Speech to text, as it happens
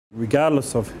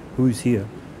Regardless of who's here,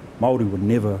 Māori would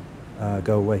never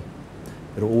go away.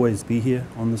 It'll always be here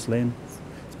on this land.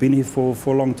 It's been here for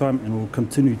a long time and will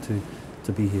continue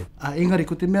to be here. Engari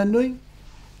ko te mea nui,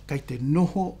 kei te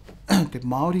noho te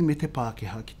Māori me te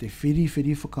Pākehā, ki te whiri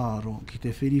whakaaro, ki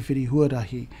te whiri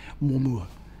huarahi momua.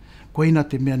 Koina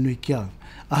te mea nui kia.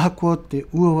 Ahakoa te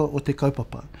ua o te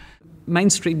kaupapa.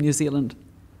 Mainstream New Zealand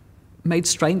made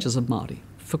strangers of Māori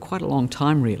for quite a long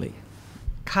time, really.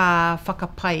 Ka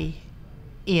whakapai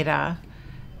era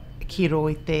ki ro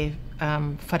i te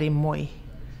whare moi,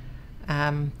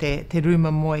 te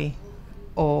ruma moi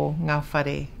o ngā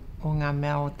whare o ngā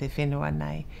mea o te whenua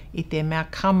nei, i te mea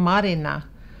ka marena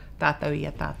tātou i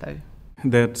a tātou.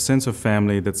 That sense of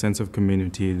family, that sense of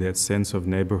community, that sense of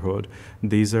neighborhood,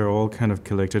 these are all kind of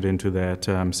collected into that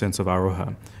sense of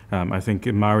aroha. I think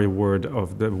the Māori word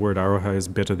of the word aroha is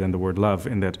better than the word love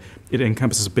in that it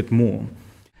encompasses a bit more.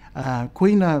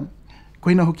 Koina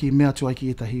hoki mea tu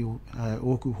aiki e tahi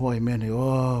oku hoa e mene,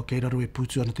 kei raro e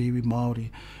putu ana te iwi Māori,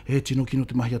 e tino kino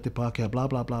te mahi a te Pākehā, bla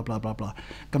bla bla bla bla bla.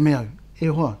 Ka mea, e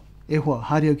hoa,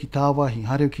 haere au ki Tāwahi,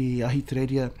 haere au ki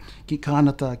Aotearoa, ki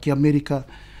Kānata, ki Amerika,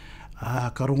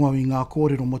 ka rongo i ngā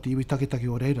kōrero mo te iwi taketake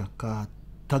o reira, ka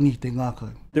tangi te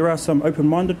ngākau. There are some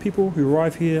open-minded people who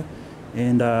arrive here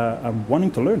and are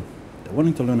wanting to learn. They're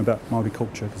wanting to learn about Māori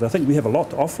culture because I think we have a lot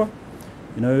to offer,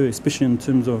 you know, especially in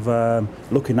terms of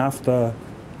looking after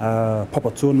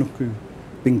papa tuanuku,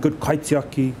 being good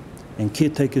kaitiaki and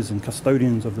caretakers and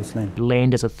custodians of this land.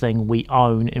 Land is a thing we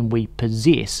own and we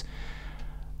possess.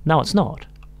 No, it's not.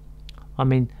 I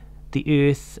mean, the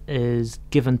earth is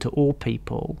given to all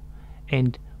people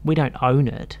and we don't own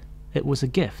it. It was a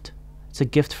gift. It's a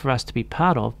gift for us to be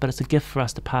part of, but it's a gift for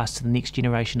us to pass to the next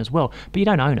generation as well. But you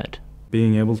don't own it.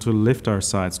 Being able to lift our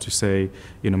sides to say,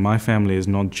 you know, my family is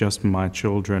not just my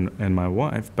children and my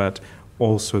wife, but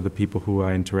also the people who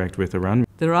I interact with around me.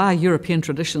 There are European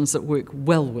traditions that work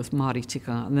well with Māori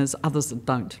tika, and there's others that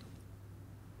don't.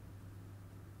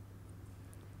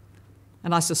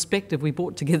 And I suspect if we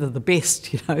brought together the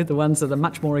best, you know, the ones that are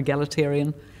much more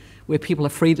egalitarian, where people are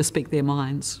free to speak their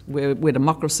minds, where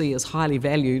democracy is highly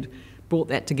valued, brought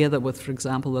that together with, for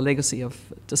example, the legacy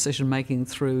of decision-making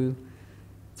through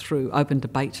open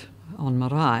debate on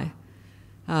marae,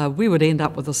 we would end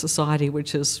up with a society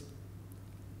which is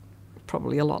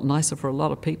probably a lot nicer for a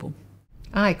lot of people.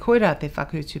 Ai, koira te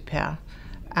whakutu pēr.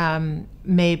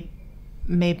 Me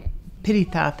piri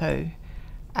tātou,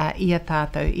 ia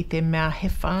tātou, i te mea he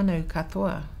whānau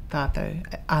katoa tātou,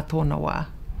 a tōna wā.